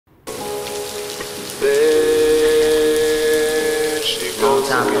Long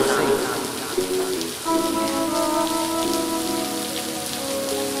time no see.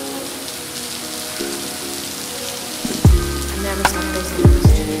 I never saw faces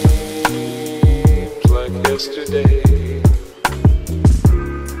like yesterday.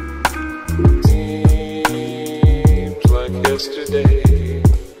 Seems like yesterday.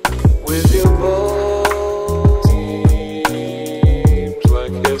 With your voice. Seems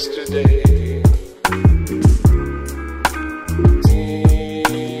like yesterday.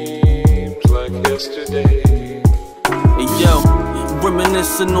 Seems like yesterday. Hey yo,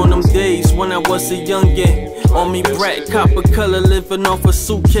 reminiscing on them days when I was a youngin'. On me brat, copper color, living off a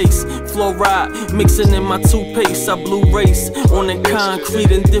suitcase. Fluoride, mixing in my toothpaste. I blew race on the concrete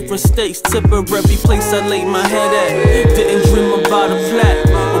in different states. Tipper every place I laid my head at. Didn't dream about a flat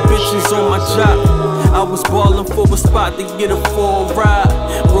or bitches on my job. I was ballin' for a spot to get a full ride.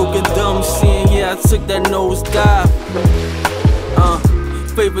 Broken dumb seeing, yeah, I took that nose dive.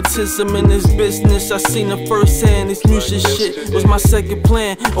 Favoritism in this business, I seen it firsthand. This music shit was my second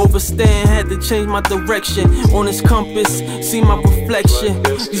plan. Overstand, had to change my direction. On this compass, see my reflection.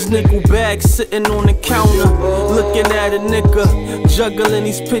 These nickel bags sitting on the counter, looking at a nigga, juggling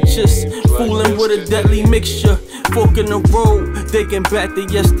these pictures, fooling with a deadly mixture. Fork in the road, thinking back to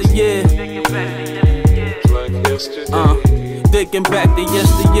yesteryear. Thinking back to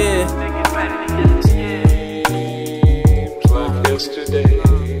yesteryear. Yesterday.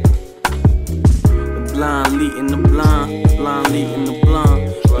 The blind leading the blind, blind leading the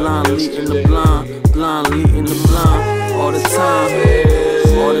blind, blind leading the blind, blind leading the blind. All the time,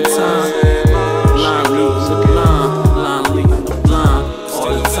 all the time. Blind leading the blind, blind leading the blind.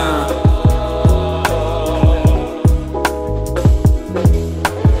 All the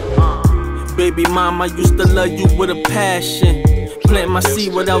time. Baby mama, I used to love you with a passion. Plant my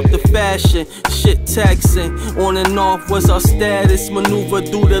seed without the fashion. Shit taxing. On and off was our status. Maneuver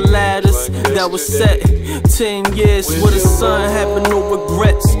through the ladders that was set. 10 years with a son, having no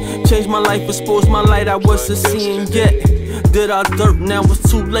regrets. Changed my life, exposed my light I wasn't seeing yet. Did our dirt, now it's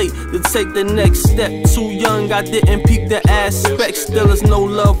too late to take the next step. Too young, I didn't peep the aspects. Still is no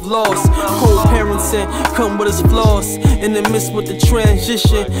love lost. Co-parenting come with its flaws. In the midst with the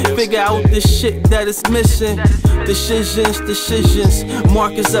transition, figure out the shit that is missing. Decisions,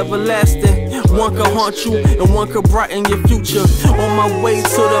 markers everlasting. One can haunt you and one can brighten your future. On my way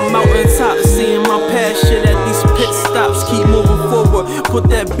to the mountaintop, seeing my past shit at these pit stops. Keep moving forward, put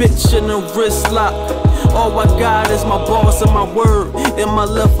that bitch in a wrist lock. All I got is my balls and my word, and my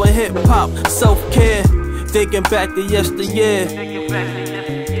love for hip-hop, self-care. Thinking back to yesteryear.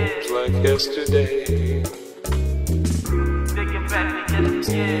 Like yesterday. Thinking back to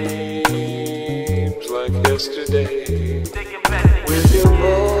yesteryear. Like yesterday. With your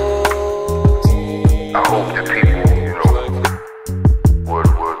voice. I hope that people,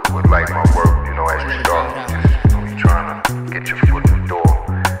 would like my work, as you start. You're trying to get your foot in the door,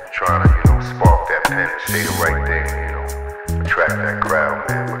 trying to, spark that pen, say the right thing, attract that crowd,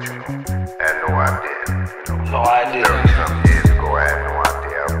 man. But I had no idea, No idea. 30-something years.